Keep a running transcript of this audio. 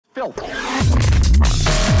filth.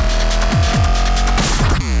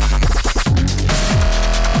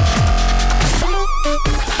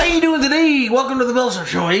 How you doing today? Welcome to the BillSiff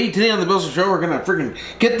Show. Hey, today on the BillSiff Show, we're gonna freaking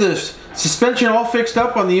get this suspension all fixed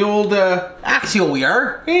up on the old Axial. We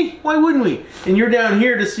are. Hey, why wouldn't we? And you're down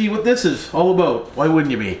here to see what this is all about. Why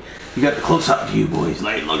wouldn't you be? You got the close-up view, boys.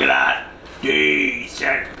 Like, look at that.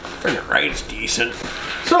 Decent. Freaking right, it's decent.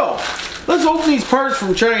 So, let's open these parts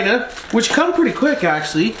from China, which come pretty quick,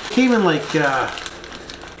 actually. Came in like a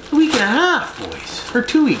week and a half, boys. Or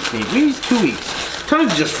 2 weeks, maybe it's 2 weeks.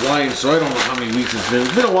 Time's just flying, so I don't know how many weeks it's been.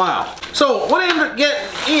 It's been a while. So, what I ended up getting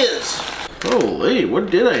is... Holy, what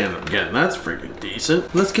did I end up getting? That's freaking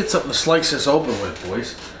decent. Let's get something to slice this open with,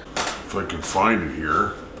 boys. If I can find it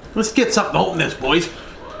here. Let's get something to open this, boys.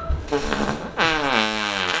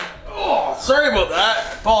 Oh, sorry about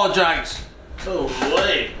that. Apologize.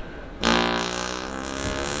 Holy.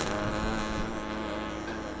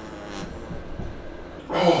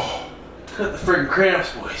 Oh, got the freaking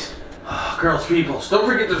cramps, boys. Oh, girls, peoples, don't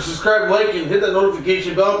forget to subscribe, like, and hit that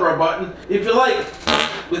notification bell button if you like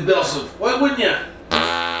with BillSiff. Why wouldn't you?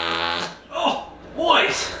 Oh,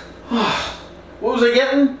 boys. What was I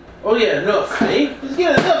getting? Oh yeah, enough, eh? I was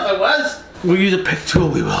getting enough, I was. We'll use a pick tool,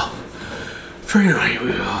 we will. Freaking right,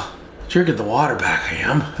 we will. Jerking the water back, I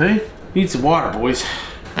am, eh? Need some water, boys.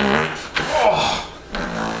 Oh.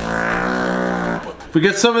 If we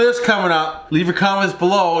get some of this coming up, leave your comments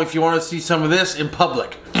below if you want to see some of this in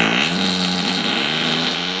public.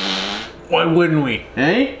 Why wouldn't we?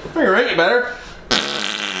 Eh? You're right, you better.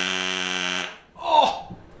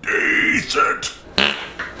 Oh! Decent!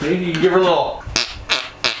 Maybe you can give her a little.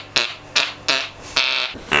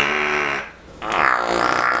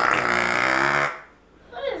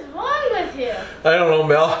 What is wrong with you? I don't know,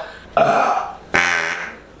 Mel.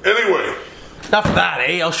 Anyway. Enough of that,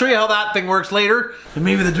 eh? I'll show you how that thing works later. And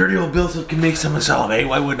maybe the dirty old BillSiff can make some myself, eh?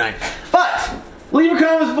 Why wouldn't I? But, leave your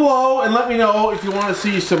comments below and let me know if you want to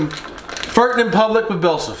see some farting in public with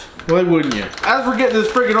BillSiff. Why wouldn't you? As we're getting this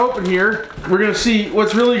friggin' open here, we're gonna see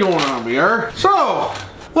what's really going on, we are. So,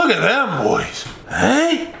 look at them boys.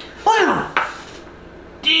 Hey? Look at them.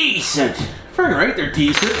 Decent. Friggin' right, they're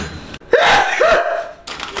decent.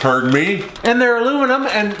 Pardon me? And they're aluminum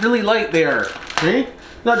and really light they are. Okay?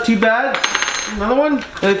 Not too bad. Another one?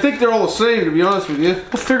 I think they're all the same, to be honest with you.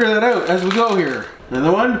 We'll figure that out as we go here.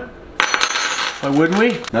 Another one? Why wouldn't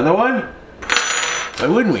we? Another one? Why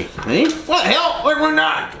wouldn't we? Eh? What the hell? Why would we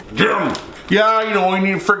not? Jim! Yeah, you know, I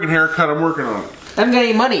need a freaking haircut. I'm working on it. I haven't got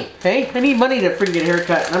any money, hey? I need money to freaking get a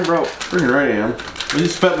haircut and I'm broke. Freaking right I am. I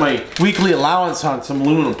just spent my weekly allowance on some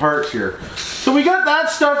aluminum parts here. So we got that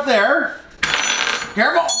stuff there.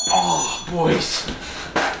 Careful! Oh, boys.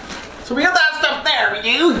 So we got that stuff there, we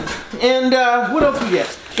do. And what else we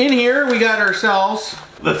get? In here we got ourselves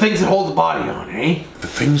the things that hold the body on, eh? The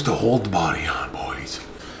things to hold the body on, boys.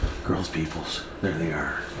 Girls, peoples, there they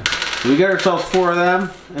are. So we got ourselves 4 of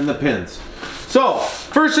them and the pins. So,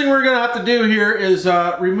 first thing we're gonna have to do here is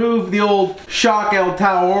remove the old shock el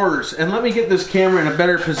towers. And let me get this camera in a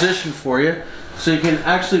better position for you so you can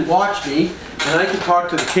actually watch me and I can talk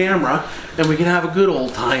to the camera and we can have a good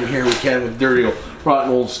old time here we can with dirty old,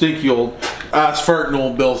 rotten old, stinky old, ass farting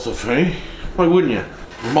old BillSiff, eh? Why wouldn't you?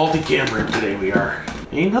 Multi-camera today we are.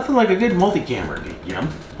 Ain't nothing like a good multi-camera, Jim.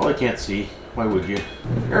 Well, I can't see. Why would you?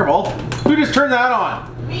 Careful. Who just turned that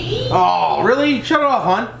on? Me? Oh, really? Shut it off,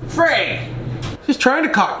 hon. Frey! Just trying to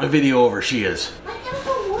cock my video over, she is. I gotta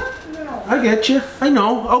go work now. I get you. I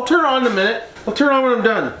know. I'll turn it on in a minute. I'll turn it on when I'm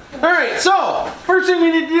done. Alright, so, first thing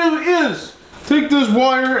we need to do is take this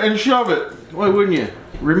wire and shove it. Why wouldn't you?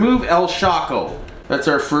 Remove El Shocko. That's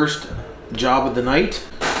our first job of the night.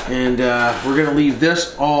 And we're gonna leave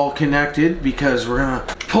this all connected because we're gonna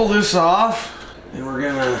pull this off and we're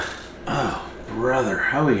gonna, oh brother,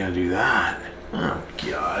 how are we gonna do that? Oh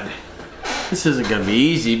God. This isn't gonna be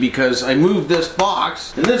easy because I moved this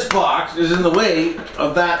box and this box is in the way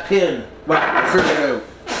of that pin. But I figured it out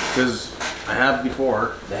because I have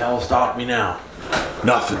before. The hell stopped me now?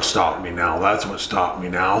 Nothing stopped me now. That's what stopped me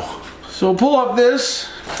now. So pull up this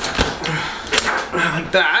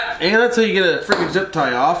like that, and that's how you get a freaking zip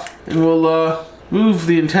tie off. And we'll move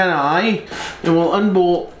the antennae, and we'll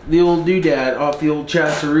unbolt the old doodad off the old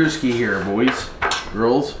Chassarooski here, boys,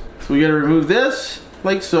 girls. So we gotta remove this,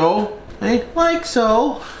 like so, eh? Like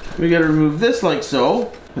so. We gotta remove this like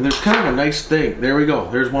so, and there's kind of a nice thing. There we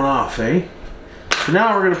go, there's one off, eh? So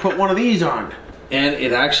now we're gonna put one of these on, and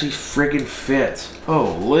it actually friggin' fits.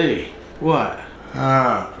 Holy, what?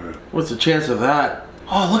 What's the chance of that?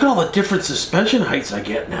 Oh, look at all the different suspension heights I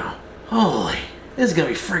get now. Holy, this is gonna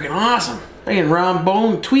be friggin' awesome. I can round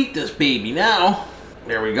bone tweak this baby now.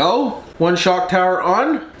 There we go. One shock tower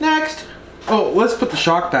on. Next. Oh, let's put the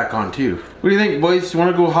shock back on too. What do you think, boys? You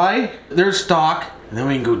want to go high? There's stock. And then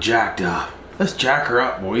we can go jacked up. Let's jack her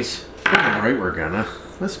up, boys. Alright, we're gonna.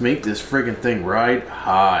 Let's make this friggin' thing ride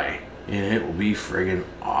high. And it will be friggin'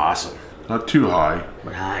 awesome. Not too high.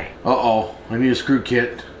 But high. Uh-oh. I need a screw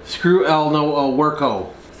kit. Screw L, no,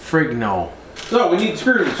 worko. Frig no. So, we need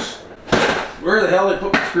screws. Where the hell did I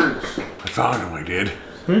put my screws? I found them, I did.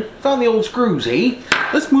 Found the old screws, eh?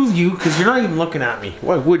 Let's move you, because you're not even looking at me.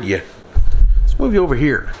 Why would you? Let's move you over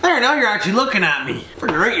here. There, now you're actually looking at me.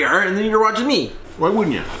 Freaking right you are, and then you're watching me. Why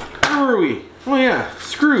wouldn't you? Where are we? Oh yeah,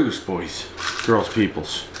 screws, boys. Girls,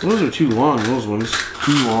 peoples. Those are too long, those ones.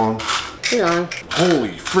 Too long. Yeah. Holy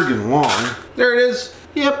friggin' long. There it is.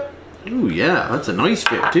 Yep. Ooh, yeah, that's a nice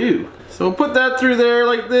fit, too. So put that through there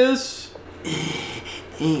like this.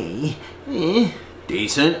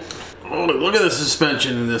 Decent. Oh, look at the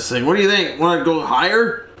suspension in this thing. What do you think? Want to go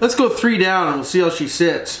higher? Let's go 3 down and we'll see how she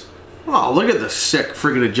sits. Oh, look at the sick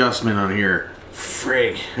friggin' adjustment on here.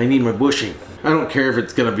 Frig, I need my bushing. I don't care if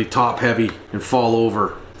it's gonna be top heavy and fall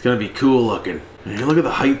over. It's gonna be cool looking. And look at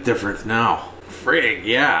the height difference now. Frig,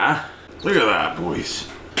 yeah. Look at that, boys.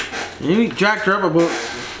 You jacked her up about,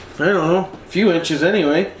 I don't know, a few inches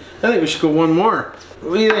anyway. I think we should go one more.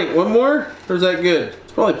 What do you think? One more? Or is that good?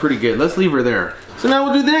 It's probably pretty good. Let's leave her there. So now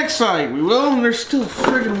we'll do the next side. We will, and there's still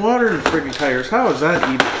friggin' water in the friggin' tires. How is that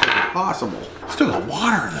even possible? Still got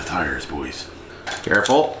water in the tires, boys.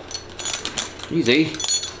 Careful. Easy.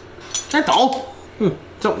 Gentle.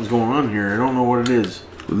 Something's going on here. I don't know what it is.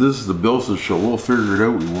 But this is the BillSiff show. We'll figure it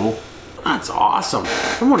out, we will. That's awesome.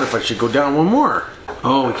 I wonder if I should go down one more.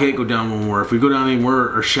 Oh, we can't go down one more. If we go down any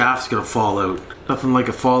more, our shaft's gonna fall out. Nothing like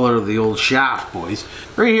a fall out of the old shaft, boys.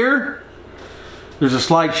 Right here, there's a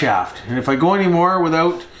slide shaft. And if I go any more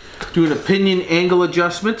without doing a pinion angle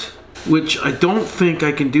adjustment, which I don't think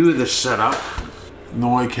I can do with this setup.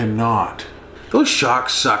 No, I cannot. Those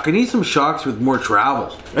shocks suck. I need some shocks with more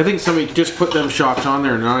travel. I think somebody just put them shocks on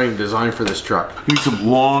there and not even designed for this truck. Need some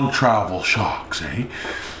long travel shocks, eh?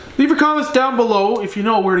 Leave your comments down below if you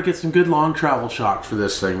know where to get some good long travel shocks for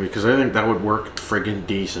this thing, because I think that would work friggin'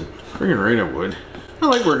 decent. Friggin' right it would. I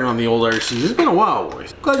like working on the old RCs. It's been a while,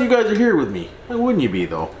 boys. Glad you guys are here with me. Why wouldn't you be,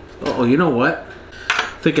 though? Oh, you know what?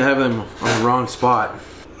 I think I have them on the wrong spot.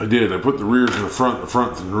 I did. I put the rears in the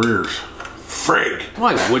front in the rears. Frig.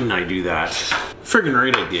 Why wouldn't I do that? Friggin'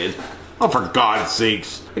 right I did. Oh, for God's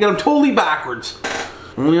sakes. I got them totally backwards.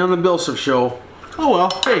 Only on the BillSiff show. Oh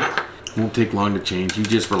well, hey. Won't take long to change. You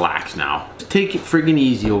just relax now. Take it friggin'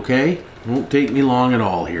 easy, okay? Won't take me long at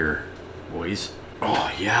all here, boys.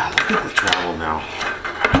 Oh yeah, look at the travel now.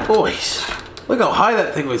 Boys, look how high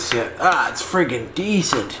that thing was set. Ah, it's friggin'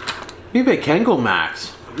 decent. Maybe I can go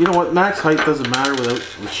max. You know what, max height doesn't matter without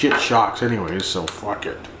shit shocks anyways, so fuck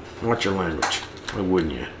it. Watch your language. Why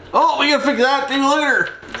wouldn't you? Oh, we gotta fix that thing later.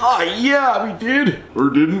 Oh yeah, we did. Or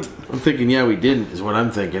didn't? I'm thinking, yeah, we didn't, is what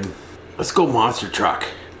I'm thinking. Let's go monster truck.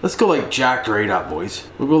 Let's go like jacked right up, boys.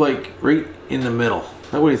 We'll go like right in the middle.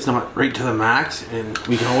 That way it's not right to the max and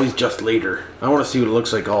we can always adjust later. I want to see what it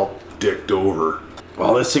looks like all Dicked over.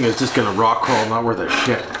 well, this thing is just gonna rock crawl, not worth a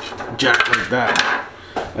shit. Jacked like that.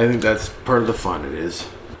 I think that's part of the fun, it is.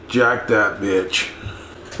 Jack that bitch.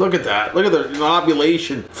 Look at that. Look at the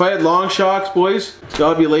ovulation. If I had long shocks, boys, the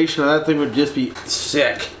ovulation of that thing would just be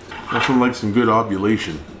sick. Nothing like some good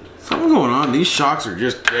ovulation. Something going on. These shocks are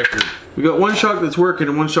just dicker. We got one shock that's working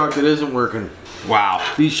and one shock that isn't working. Wow.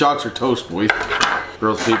 These shocks are toast, boys.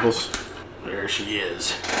 Girls, peoples. There she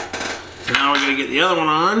is. So now we're going to get the other one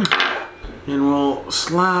on. And we'll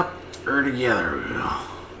slap her together.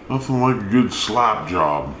 Nothing like a good slap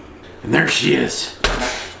job. And there she is.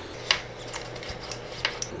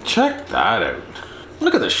 Check that out.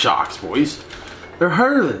 Look at the shocks, boys. They're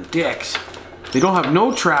harder than dicks. They don't have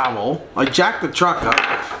no travel. I jacked the truck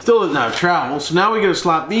up. Still doesn't have travel. So now we gotta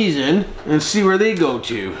slap these in and see where they go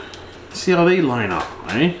to. See how they line up,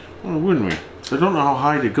 eh? Well, wouldn't we? So I don't know how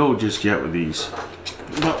high to go just yet with these.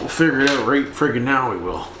 But we'll figure it out right friggin' now we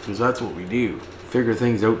will. Because that's what we do. Figure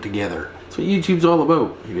things out together. That's what YouTube's all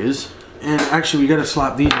about. It is. And actually we gotta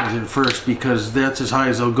slap these ones in first because that's as high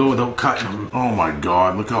as they'll go without cutting them. Oh my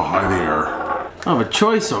God, look how high they are. I have a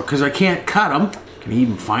choice though, because I can't cut them. Can he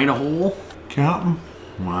even find a hole? Count them.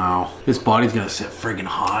 Wow. This body's gonna sit friggin'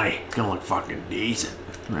 high. It's gonna look fucking decent.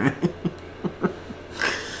 Right?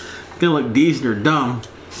 It's gonna look decent or dumb.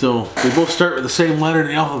 So they both start with the same letter in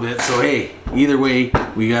the alphabet, so hey, either way,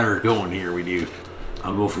 we got her going here, we do.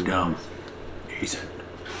 I'll go for dumb. Decent.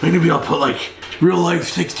 Maybe I'll put like real life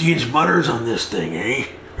 60-inch butters on this thing, eh?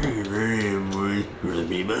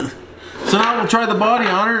 So now we'll try the body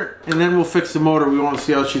on her, and then we'll fix the motor. We want to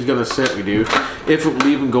see how she's gonna sit, we do. If it will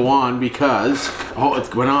even go on, because, oh, it's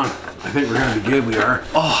going on. I think we're gonna be good, we are.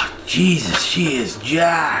 Oh, Jesus, she is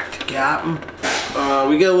jacked, Captain.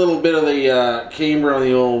 We get a little bit of the camber on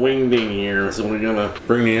the old wing ding here, so we're gonna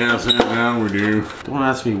bring the ass down, we do. Don't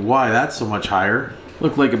ask me why that's so much higher.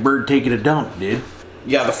 Looked like a bird taking a dump, dude.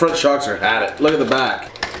 Yeah, the front shocks are at it. Look at the back.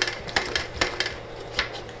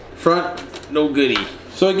 Front, no goodie.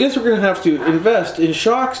 So I guess we're gonna have to invest in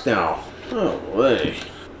shocks now. Oh, way.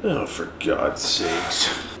 Oh, for God's sakes.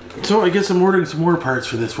 So I guess I'm ordering some more parts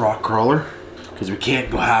for this rock crawler, because we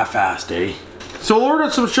can't go half-assed, eh? So we'll order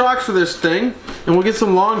some shocks for this thing, and we'll get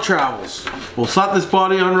some long travels. We'll slap this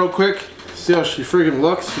body on real quick, see how she friggin'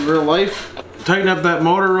 looks in real life. Tighten up that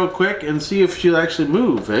motor real quick and see if she'll actually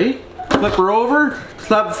move, eh? Flip her over,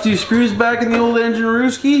 slap a few screws back in the old engine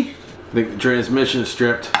rooski. I think the transmission's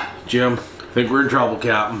stripped. Jim, I think we're in trouble,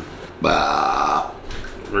 Captain. Bah.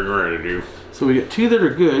 We're going to do. So we got two that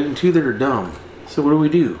are good and two that are dumb. So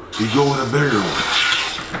what do? You go with a bigger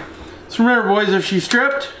one. So remember, boys, if she's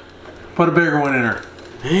stripped, put a bigger one in her.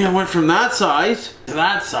 Hey, I went from that size to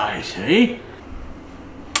that size, eh?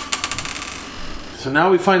 So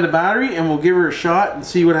now we find the battery and we'll give her a shot and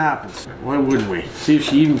see what happens. Why wouldn't we? See if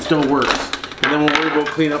she even still works. And then we'll worry about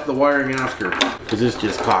cleaning up the wiring after. Because this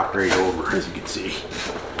just cocked right over, as you can see.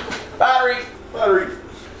 Battery! Battery!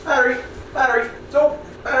 Battery! Battery! No!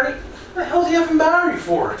 Battery! What the hell's the effing battery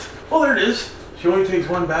for? Oh, there it is. She only takes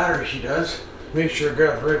one battery, she does. Make sure I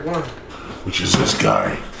grab the right one. Which is this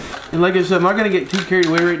guy. And like I said, I'm not going to get too carried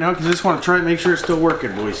away right now because I just want to try and make sure it's still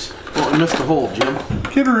working, boys. Oh, I missed the hole, Jim.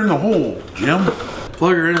 Get her in the hole, Jim.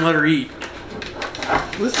 Plug her in and let her eat.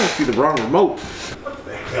 This must be the wrong remote. What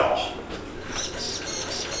the hell?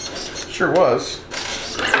 Sure was.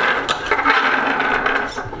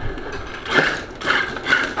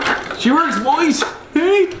 She works, boys!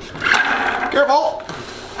 Hey! Careful!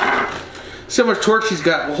 See how much torque she's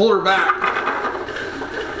got. We'll hold her back.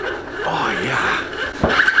 Oh, yeah.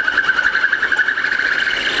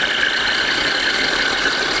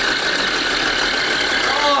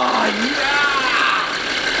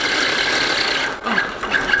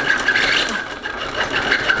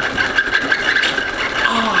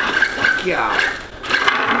 Yeah.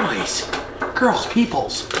 Boys. Girls,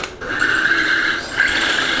 peoples.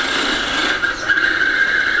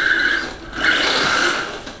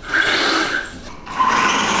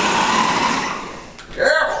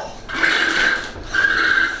 Careful.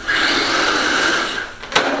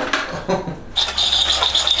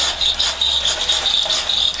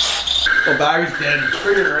 The battery's dead.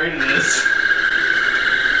 Friggin' right it is.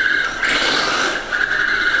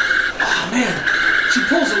 Oh man. She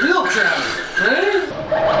pulls a wheel trap, right?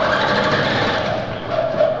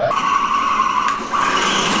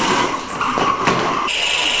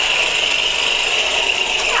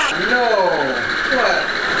 No, what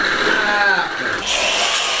happened?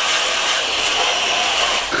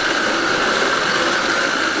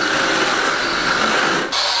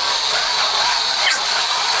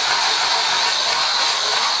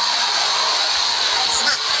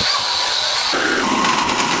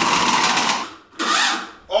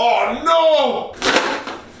 Oh no!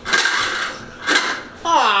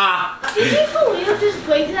 Ah! Did you for real just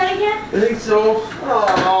break that again? I think so. Oh.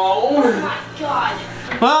 Oh my god.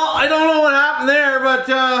 Well, I don't know what happened there, but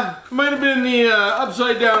might have been the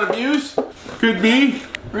upside down abuse. Could be.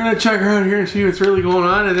 We're gonna check her out here and see what's really going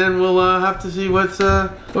on, and then we'll have to see what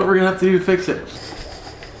we're gonna have to do to fix it.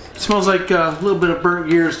 It smells like a little bit of burnt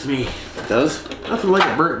gears to me. It does. Nothing like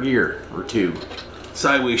a burnt gear or two.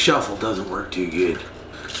 Sideways shuffle doesn't work too good.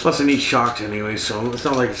 Plus I need shocks anyway, so it's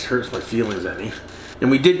not like it hurts my feelings any. And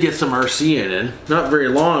we did get some RC in. Not very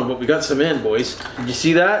long, but we got some in, boys. Did you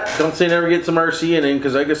see that? Don't say never get some RC in,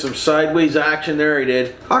 because I got some sideways action there, I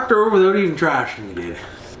did. Hocked her over without even trashing, we did.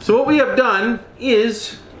 So what we have done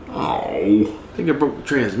is... Oh. I think I broke the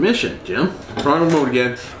transmission, Jim. Wrong remote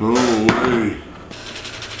again. Oh, way.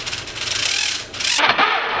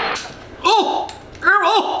 Oh!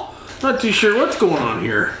 Oh! Not too sure what's going on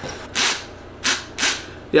here.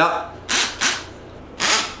 Yeah.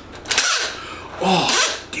 Oh,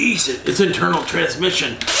 decent. It's internal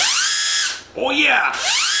transmission. Oh, yeah.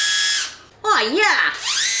 Oh, yeah.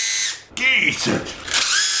 Decent.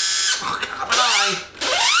 Oh, come on.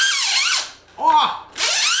 Oh.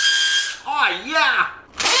 Oh, yeah.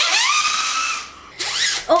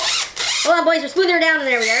 Oh, hold on, boys. We're smoothing her down, and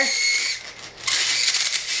there we are.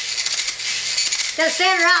 Gotta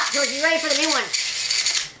sand her out so she's ready for the new one.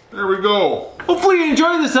 There we go. Hopefully you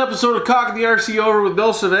enjoyed this episode of Cocking the RC Over with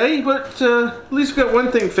BillSiff, but at least we got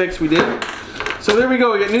one thing fixed we did. So there we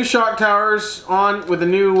go. We got new shock towers on with the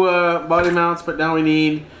new body mounts, but now we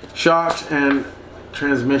need shocks and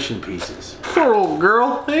transmission pieces. Poor old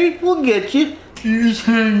girl. Hey, we'll get you. You just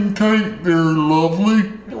hang tight there,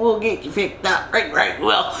 lovely. We'll get you fixed up. Right,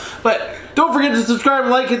 well. But don't forget to subscribe and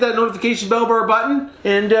like, hit that notification bell bar button,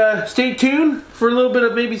 and stay tuned for a little bit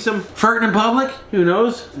of maybe some farting in public. Who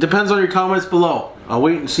knows? Depends on your comments below. I'll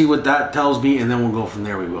wait and see what that tells me, and then we'll go from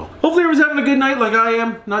there. We will. Hopefully everyone's having a good night like I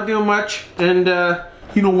am. Not doing much, and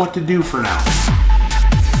you know what to do for now.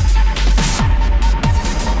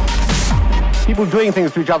 People doing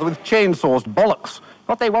things to each other with chainsaws, bollocks.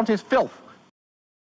 What they want is filth.